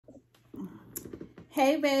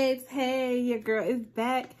Hey babes, hey, your girl is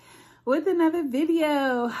back with another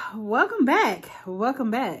video. Welcome back. I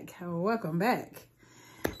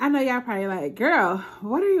know y'all probably like, girl,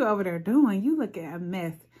 what are you over there doing? You look at a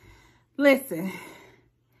mess. Listen,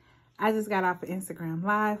 I just got off of Instagram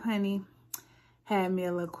Live, honey. Had me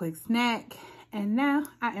a little quick snack. And now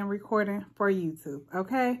I am recording for YouTube,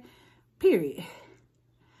 okay? Period.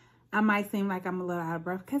 I might seem like I'm a little out of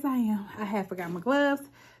breath because I am. I have forgot my gloves.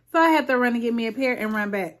 So I had to run and get me a pair and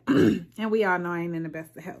run back. And we all know I ain't in the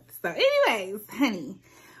best of health. So anyways, honey,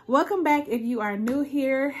 welcome back. If you are new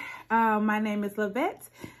here, my name is Lavette.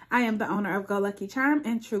 I am the owner of Goluckycharmz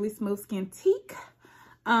and Trulysmoothskintique.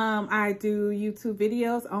 I do YouTube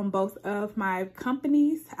videos on both of my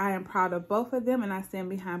companies. I am proud of both of them and I stand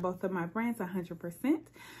behind both of my brands 100%.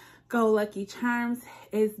 Goluckycharmz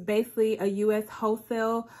is basically a U.S.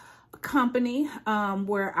 wholesale company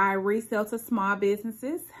where I resell to small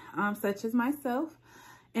businesses such as myself.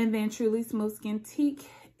 And then Trulysmoothskintique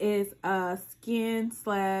is a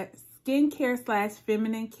skincare /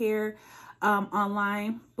 feminine care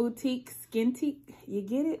online boutique. Skintique, you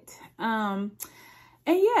get it? And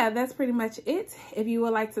yeah, that's pretty much it. If you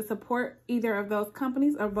would like to support either of those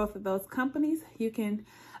companies or both of those companies, you can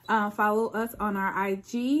follow us on our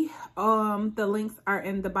IG. The links are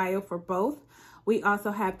in the bio for both. We also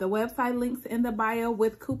have the website links in the bio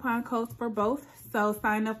with coupon codes for both. So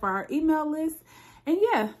sign up for our email list. And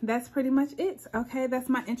yeah, that's pretty much it. Okay, that's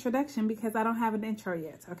my introduction because I don't have an intro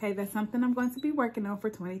yet. Okay, that's something I'm going to be working on for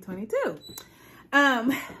 2022.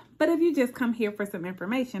 But if you just come here for some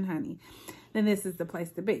information, honey, then this is the place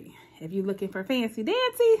to be. If you're looking for fancy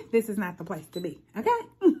dancy, this is not the place to be. Okay.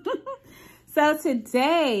 So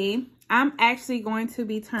today I'm actually going to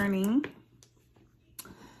be turning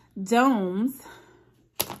domes.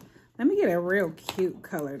 Let me get a real cute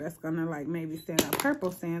color that's gonna like maybe stand out.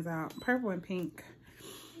 Purple stands out. Purple and pink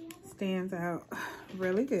stands out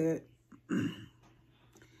really good.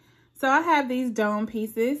 So I have these dome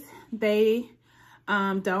pieces. They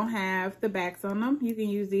don't have the backs on them. You can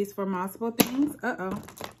use these for multiple things.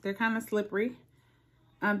 They're kind of slippery.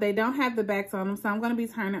 They don't have the backs on them, so I'm going to be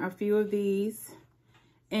turning a few of these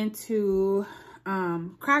into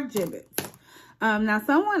Croc Jibitz. Now,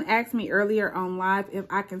 someone asked me earlier on live if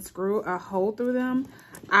I can screw a hole through them.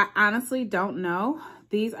 I honestly don't know.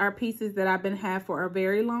 These are pieces that I've been had for a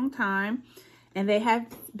very long time, and they have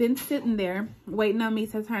been sitting there waiting on me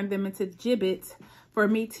to turn them into Jibitz for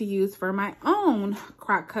me to use for my own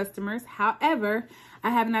Croc customers. However, I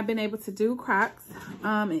have not been able to do Crocs.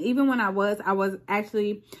 And even when I was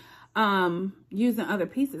actually using other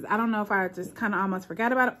pieces. I don't know if I just kind of almost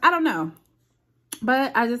forgot about it. I don't know.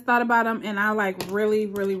 But I just thought about them and I like really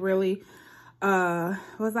was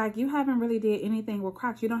like, you haven't really did anything with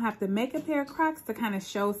Crocs. You don't have to make a pair of Crocs to kind of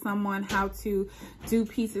show someone how to do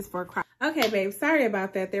pieces for Crocs. Okay, babe, sorry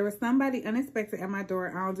about that. There was somebody unexpected at my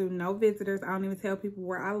door. I don't do no visitors. I don't even tell people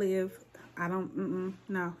where I live. I don't,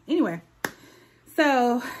 no. Anyway,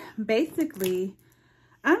 so basically,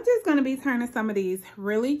 I'm just going to be turning some of these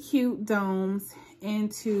really cute domes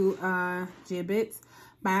into Jibitz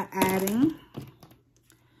by adding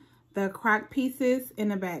the Croc pieces in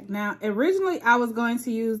the back. Now, originally, I was going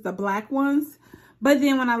to use the black ones, but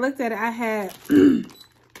then when I looked at it, I had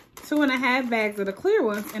 2.5 bags of the clear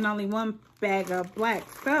ones and only 1 bag of black.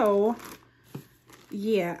 So,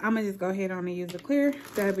 yeah, I'm going to just go ahead on and use the clear.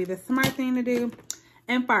 That'll be the smart thing to do.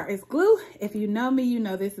 And far as glue, if you know me, you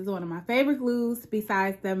know this is one of my favorite glues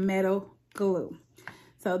besides the metal glue.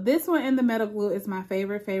 So, this one and the metal glue is my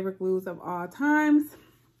favorite glues of all times.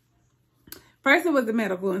 First, it was the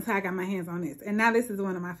metal glue until I got my hands on this. And now this is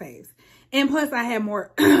one of my faves. And plus, I had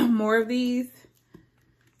more of these.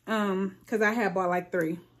 Because I had bought like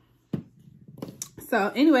 3.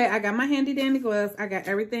 So, anyway, I got my handy dandy gloves. I got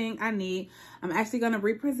everything I need. I'm actually going to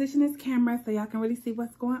reposition this camera so y'all can really see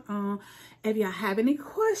what's going on. If y'all have any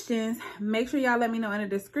questions, make sure y'all let me know in the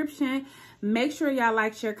description. Make sure y'all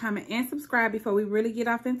like, share, comment, and subscribe before we really get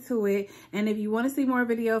off into it. And if you want to see more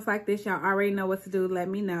videos like this, y'all already know what to do. Let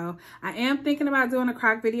me know. I am thinking about doing a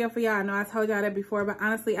Croc video for y'all. I know I told y'all that before, but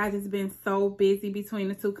honestly, I just been so busy between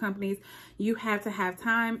the 2 companies. You have to have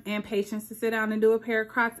time and patience to sit down and do a pair of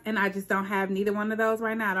Crocs, and I just don't have neither one of those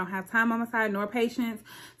right now. I don't have time on my side nor patience.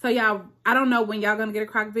 So y'all, I don't know when y'all gonna get a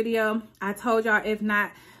Croc video. I told y'all if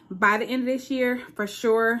not by the end of this year, for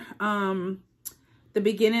sure, the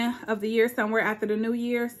beginning of the year, somewhere after the new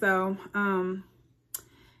year. So,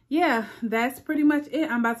 yeah, that's pretty much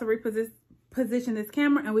it. I'm about to reposition this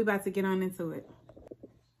camera and we about to get on into it.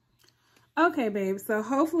 Okay, babe, so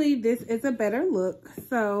hopefully this is a better look.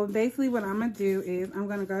 So basically what I'm gonna do is I'm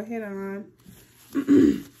gonna go ahead and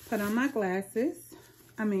put on my glasses.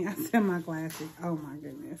 I said my glasses. Oh my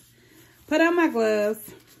goodness. Put on my gloves.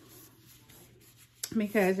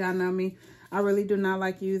 Because y'all know me. I really do not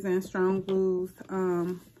like using strong glues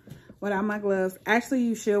without my gloves. Actually,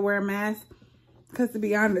 you should wear a mask. Because to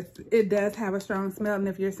be honest, it does have a strong smell. And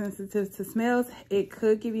if you're sensitive to smells, it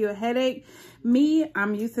could give you a headache. Me,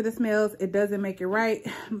 I'm used to the smells. It doesn't make it right.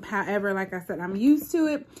 However, like I said, I'm used to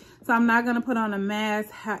it. So I'm not going to put on a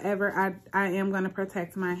mask. However, I am going to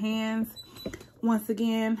protect my hands. Once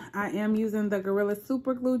again, I am using the Gorilla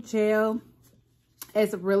Super Glue Gel.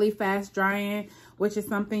 It's really fast drying, which is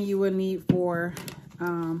something you would need for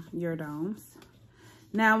your domes.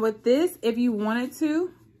 Now with this, if you wanted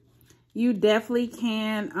to, you definitely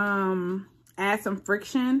can add some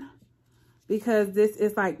friction, because this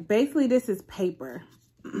is like, basically this is paper.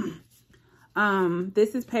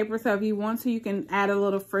 This is paper, so if you want to, you can add a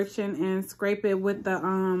little friction and scrape it with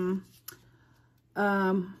the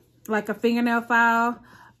like a fingernail file.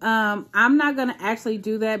 I'm not gonna actually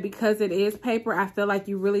do that because it is paper. I feel like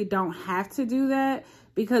you really don't have to do that,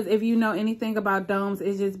 because if you know anything about domes,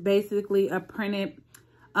 it's just basically a printed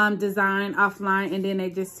design offline, and then they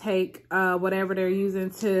just take whatever they're using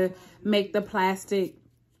to make the plastic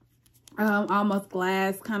almost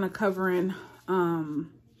glass, kind of covering.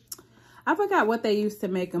 I forgot what they used to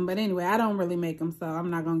make them, but anyway, I don't really make them, so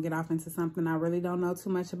I'm not gonna get off into something I really don't know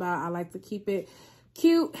too much about. I like to keep it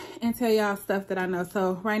cute and tell y'all stuff that I know.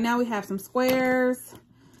 So right now we have some squares,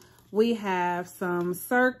 we have some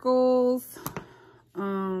circles.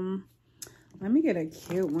 Let me get a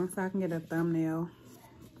cute one so I can get a thumbnail.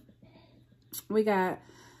 We got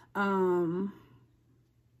the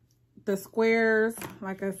squares,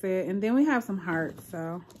 like I said, and then we have some hearts.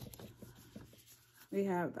 So we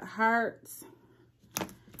have the hearts,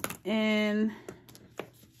 and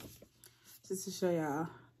just to show y'all,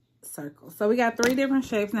 circles. So we got 3 different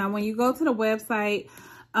shapes. Now when you go to the website,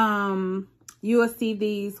 you will see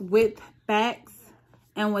these with backs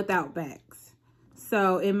and without backs.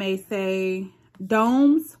 So it may say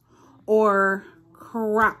domes or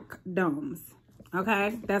croc domes.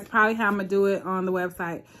 Okay, that's probably how I'm gonna do it on the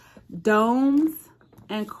website. Domes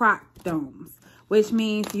and croc domes, which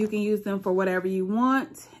means you can use them for whatever you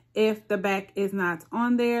want if the back is not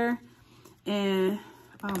on there. And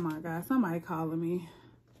oh my God, somebody calling me.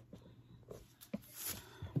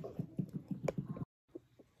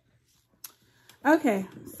 Okay,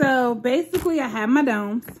 so basically I have my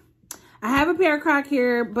domes. I have a pair of Croc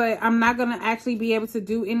here, but I'm not going to actually be able to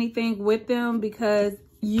do anything with them because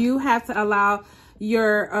you have to allow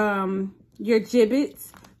your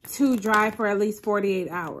Jibitz to dry for at least 48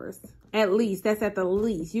 hours. At least, that's at the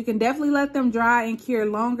least. You can definitely let them dry and cure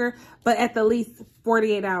longer, but at the least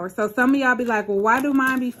 48 hours. So some of y'all be like, well, why do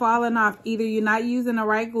mine be falling off? Either you're not using the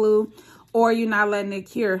right glue or you're not letting it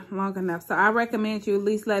cure long enough. So I recommend you at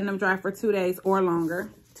least letting them dry for 2 days or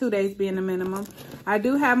longer. 2 days being the minimum. I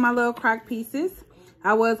do have my little Croc pieces.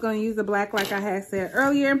 I was going to use the black like I had said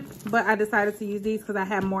earlier, but I decided to use these because I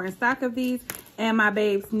have more in stock of these. And my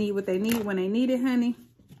babes need what they need when they need it, honey.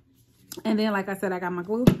 And then, like I said, I got my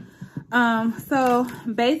glue. So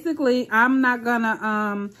basically, I'm not going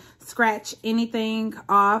to scratch anything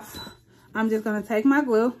off. I'm just going to take my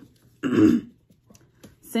glue.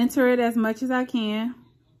 Center it as much as I can.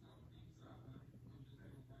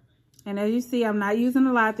 And as you see, I'm not using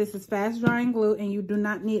a lot. This is fast drying glue and you do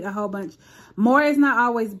not need a whole bunch. More is not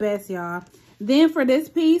always best, y'all. Then for this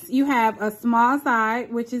piece, you have a small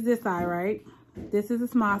side, which is this side, right? This is a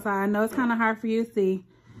small side. I know it's kind of hard for you to see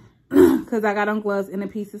because I got on gloves and the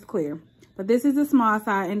piece is clear. But this is a small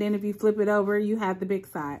side, and then if you flip it over, you have the big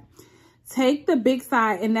side. Take the big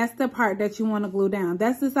side, and that's the part that you want to glue down.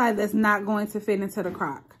 That's the side that's not going to fit into the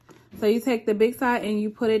Croc. So you take the big side and you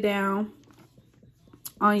put it down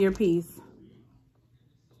on your piece.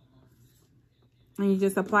 And you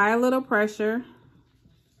just apply a little pressure.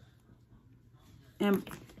 And,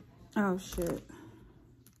 oh shit.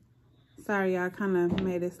 Sorry, y'all, kind of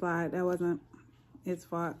made it slide. That wasn't its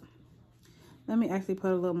fault. Let me actually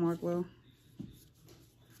put a little more glue.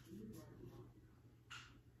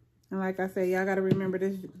 And like I said, y'all got to remember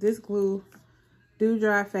this glue do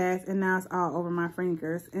dry fast, and now it's all over my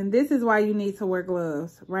fingers. And this is why you need to wear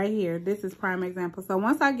gloves right here. This is prime example. So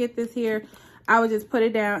once I get this here, I would just put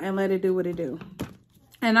it down and let it do what it do.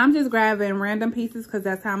 And I'm just grabbing random pieces because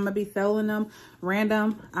that's how I'm going to be selling them,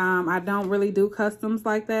 random. I don't really do customs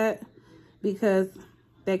like that because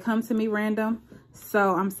they come to me random.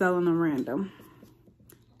 So I'm selling them random.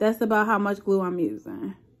 That's about how much glue I'm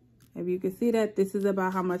using. If you can see that, this is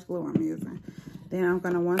about how much glue I'm using. Then I'm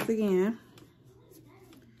going to once again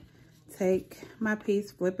take my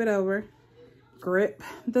piece, flip it over, grip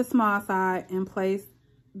the small side, and place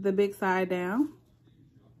the big side down.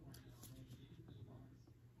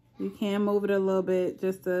 You can move it a little bit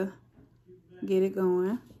just to get it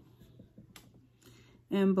going.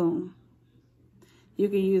 And boom. You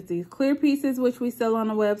can use these clear pieces, which we sell on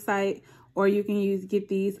the website, or you can get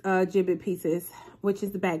these Jibitz pieces, which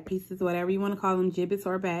is the back pieces, whatever you want to call them, Jibitz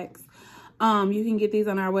or backs. You can get these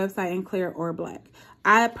on our website in clear or black.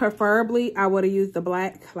 I would have used the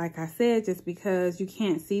black, like I said, just because you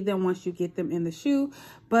can't see them once you get them in the shoe.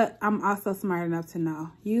 But I'm also smart enough to know.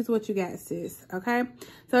 Use what you got, sis, okay?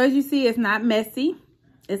 So as you see, it's not messy.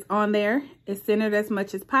 It's on there. It's centered as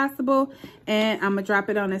much as possible. And I'm going to drop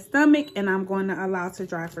it on his stomach, and I'm going to allow it to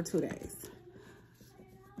dry for 2 days.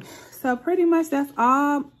 So pretty much that's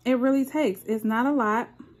all it really takes. It's not a lot.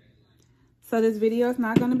 So this video is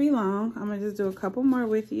not going to be long. I'm going to just do a couple more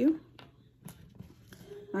with you.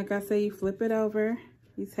 Like I said, you flip it over.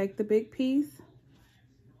 You take the big piece.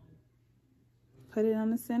 Put it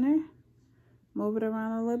on the center. Move it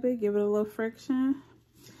around a little bit. Give it a little friction.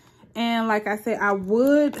 And like I said, I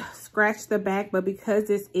would scratch the back, but because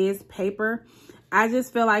this is paper, I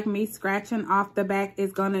just feel like me scratching off the back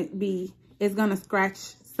is gonna scratch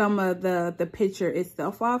some of the picture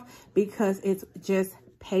itself off, because it's just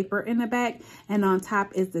paper in the back, and on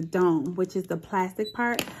top is the dome, which is the plastic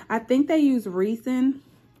part. I think they use resin,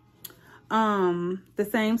 the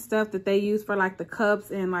same stuff that they use for like the cups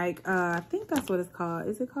and like I think that's what it's called.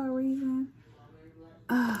 Is it called resin?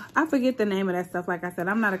 I forget the name of that stuff. Like I said,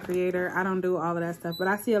 I'm not a creator. I don't do all of that stuff. But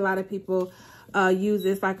I see a lot of people use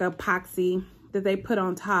this like epoxy that they put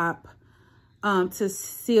on top to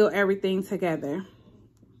seal everything together.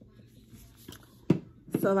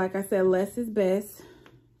 So like I said, less is best.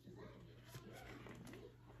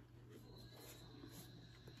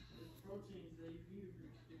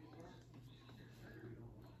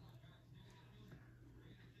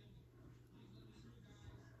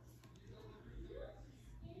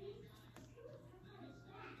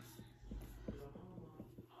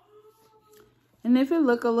 And if it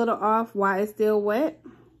look a little off while it's still wet,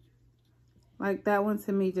 like that one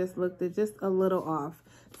to me just looked just a little off.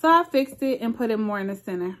 So I fixed it and put it more in the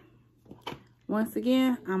center. Once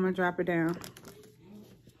again, I'm gonna drop it down.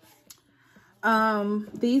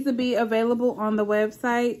 These will be available on the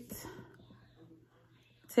website.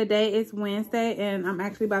 Today is Wednesday, and I'm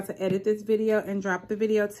actually about to edit this video and drop the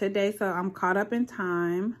video today, so I'm caught up in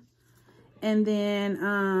time. And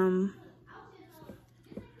then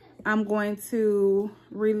I'm going to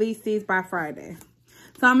release these by Friday.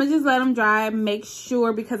 So I'm gonna just let them dry, make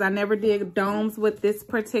sure, because I never did domes with this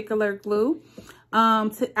particular glue.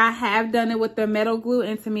 I have done it with the metal glue,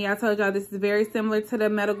 and to me, I told y'all this is very similar to the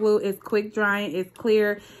metal glue. It's quick drying, it's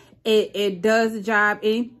clear, it does the job.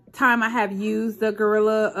 Anytime I have used the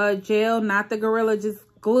Gorilla gel, not the Gorilla just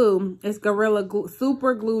glue, it's Gorilla glue,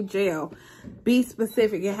 super glue gel. Be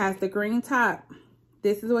specific. It has the green top.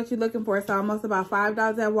 This is what you're looking for. It's almost about $5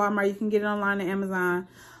 at Walmart. You can get it online at Amazon,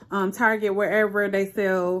 Target, wherever they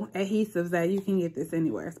sell adhesives that you can get this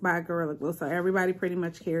anywhere. It's by Gorilla Glue. So everybody pretty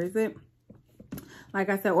much carries it. Like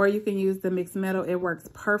I said, or you can use the mixed metal. It works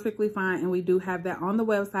perfectly fine. And we do have that on the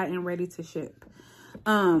website and ready to ship.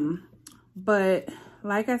 But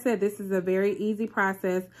like I said, this is a very easy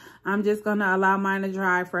process. I'm just going to allow mine to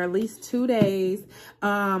dry for at least 2 days.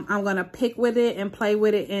 I'm going to pick with it and play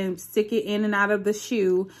with it and stick it in and out of the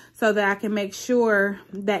shoe so that I can make sure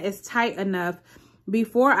that it's tight enough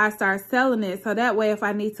before I start selling it. So that way, if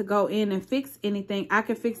I need to go in and fix anything, I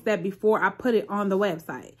can fix that before I put it on the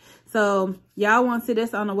website. So y'all won't see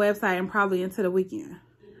this on the website and probably into the weekend.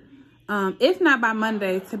 If not by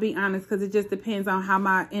Monday, to be honest, because it just depends on how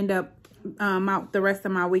my the rest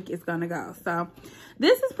of my week is gonna go. So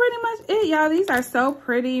this is pretty much it, y'all. These are so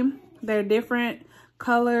pretty. They're different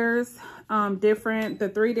colors,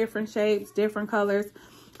 the 3 different shapes, different colors.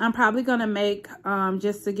 I'm probably gonna make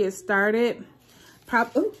just to get started,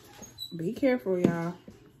 ooh, be careful, y'all.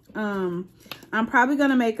 I'm probably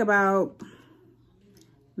gonna make about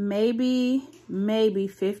maybe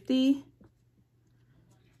 50,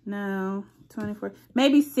 no, 24,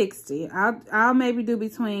 maybe 60. I'll maybe do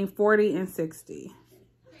between 40 and 60,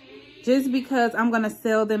 just because I'm gonna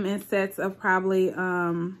sell them in sets of probably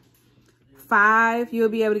 5. You'll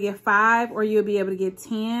be able to get 5, or you'll be able to get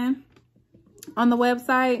 10 on the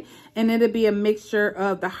website, and it'll be a mixture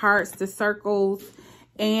of the hearts, the circles,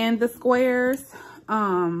 and the squares.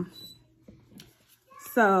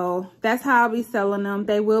 So that's how I'll be selling them.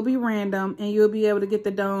 They will be random, and you'll be able to get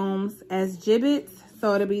the domes as Jibitz.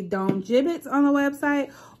 So it'll be dome Jibitz on the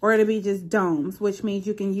website, or it'll be just domes, which means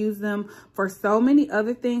you can use them for so many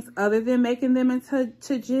other things other than making them into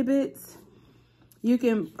Jibitz. You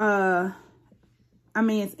can I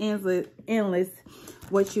mean, it's endless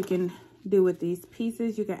what you can do with these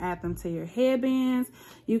pieces. You can add them to your headbands.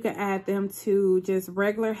 You can add them to just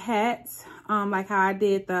regular hats, like how I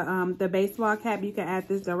did the baseball cap. You can add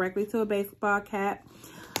this directly to a baseball cap.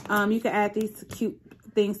 You can add these cute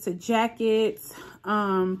things to jackets.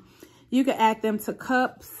 You can add them to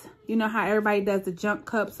cups. You know how everybody does the junk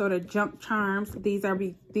cups or the junk charms. These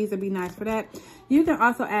would be nice for that. You can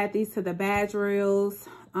also add these to the badge reels.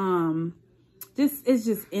 It's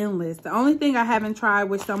just endless. The only thing I haven't tried,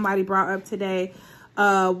 which somebody brought up today,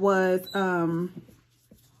 was I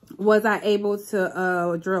able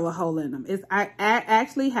to drill a hole in them? I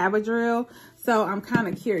actually have a drill, so I'm kind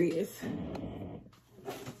of curious.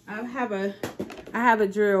 I have a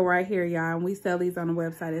drill right here, y'all, and we sell these on the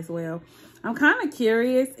website as well. I'm kind of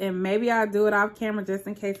curious, and maybe I'll do it off camera just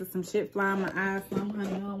in case of some shit fly in my eyes. So I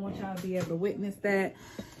don't want y'all to be able to witness that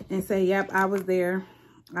and say, yep, I was there.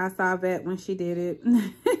 I saw Vet when she did it.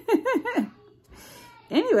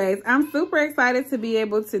 Anyways, I'm super excited to be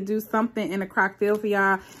able to do something in the croc field for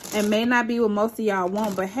y'all. It may not be what most of y'all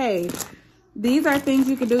want, but hey, these are things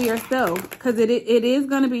you can do yourself, because it is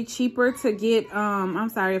going to be cheaper to get. I'm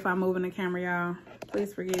sorry if I'm moving the camera, y'all.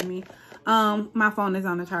 Please forgive me. My phone is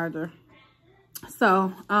on the charger.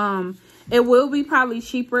 So, it will be probably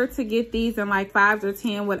cheaper to get these in like 5s or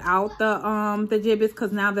 10 without the Jibitz,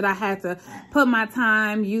 because now that I had to put my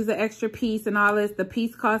time, use the extra piece and all this, the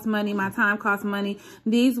piece costs money, my time costs money.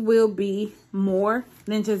 These will be more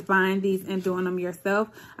than just buying these and doing them yourself.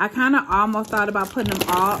 I kind of almost thought about putting them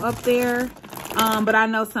all up there, but I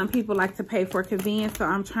know some people like to pay for convenience, so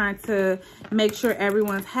I'm trying to make sure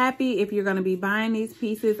everyone's happy. If you're going to be buying these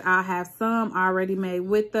pieces, I'll have some already made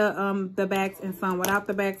with the backs and some without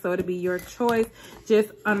the backs, so it'll be your choice. Just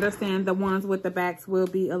understand the ones with the backs will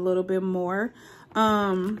be a little bit more.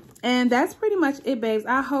 And that's pretty much it, babes.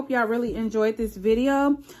 I hope y'all really enjoyed this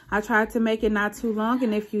video. I tried to make it not too long,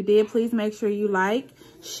 and if you did, please make sure you like,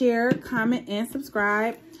 share, comment, and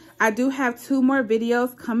subscribe. I do have 2 more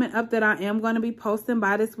videos coming up that I am going to be posting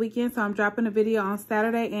by this weekend. So I'm dropping a video on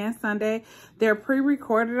Saturday and Sunday. They're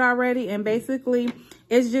pre-recorded already, and basically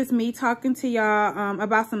it's just me talking to y'all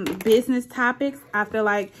about some business topics. I feel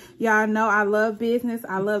like y'all know I love business.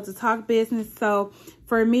 I love to talk business. So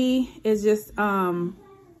for me, it's just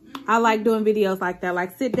I like doing videos like that,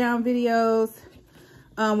 like sit down videos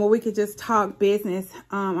where we could just talk business.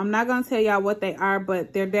 I'm not going to tell y'all what they are,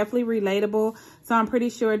 but they're definitely relatable. So I'm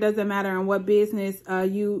pretty sure it doesn't matter in what business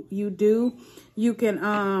you do. You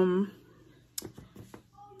can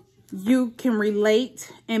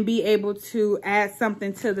relate and be able to add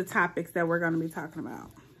something to the topics that we're going to be talking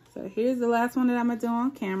about. So here's the last one that I'm going to do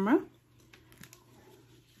on camera.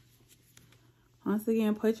 Once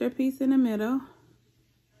again, put your piece in the middle.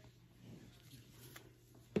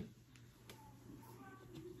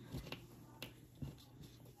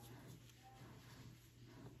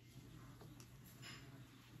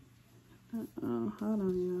 Hold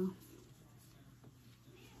on,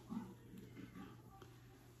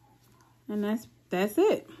 y'all. And that's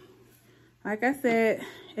it. Like I said,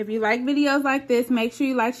 if you like videos like this, make sure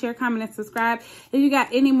you like, share, comment, and subscribe. If you got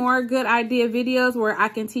any more good idea videos where I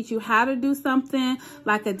can teach you how to do something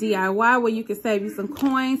like a DIY where you can save you some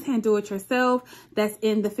coins and do it yourself, that's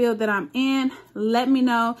in the field that I'm in, let me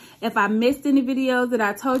know. If I missed any videos that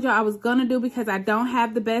I told you I was going to do because I don't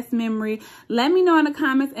have the best memory, let me know in the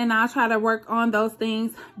comments and I'll try to work on those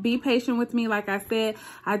things. Be patient with me. Like I said,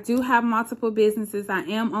 I do have multiple businesses. I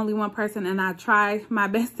am only one person, and I try my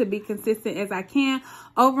best to be consistent as I can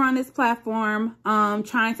over on this platform,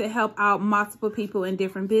 trying to help out multiple people in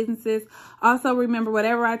different businesses. Also, remember,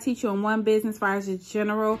 whatever I teach you in one business, as far as just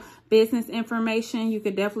general business information, you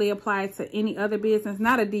could definitely apply it to any other business.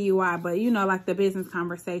 Not a DUI, but you know, like the business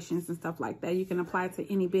conversations and stuff like that. You can apply it to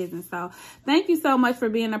any business. So thank you so much for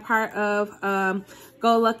being a part of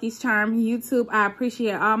Goluckycharmz YouTube. I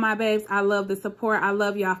appreciate all my babes. I love the support. I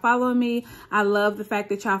love y'all following me. I love the fact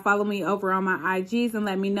that y'all follow me over on my IGs and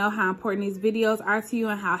let me know how important these videos are to you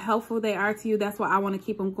and how helpful they are to you. That's why I want to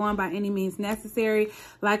keep them going by any means necessary.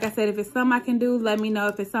 Like I said, if it's something I can do, let me know.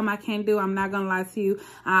 If it's something I can't do, I'm not gonna lie to you.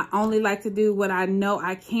 I only like to do what I know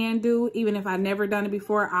I can do. Even if I've never done it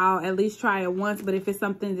before, I'll at least try it once. But if it's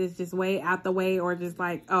something that's just way out the way, or just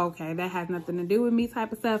like, oh, okay, that has nothing to do with me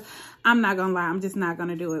type of stuff, I'm not gonna lie, I'm just not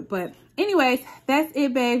gonna do it. But anyways, that's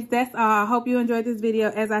it, babes. That's all. I hope you enjoyed this video.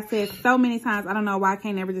 As I said so many times, I don't know why I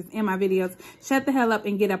can't ever just end my videos, shut the hell up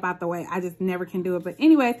and get up out the way. I just never can do it. But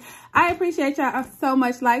anyways, I appreciate y'all so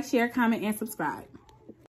much. Like, share, comment, and subscribe.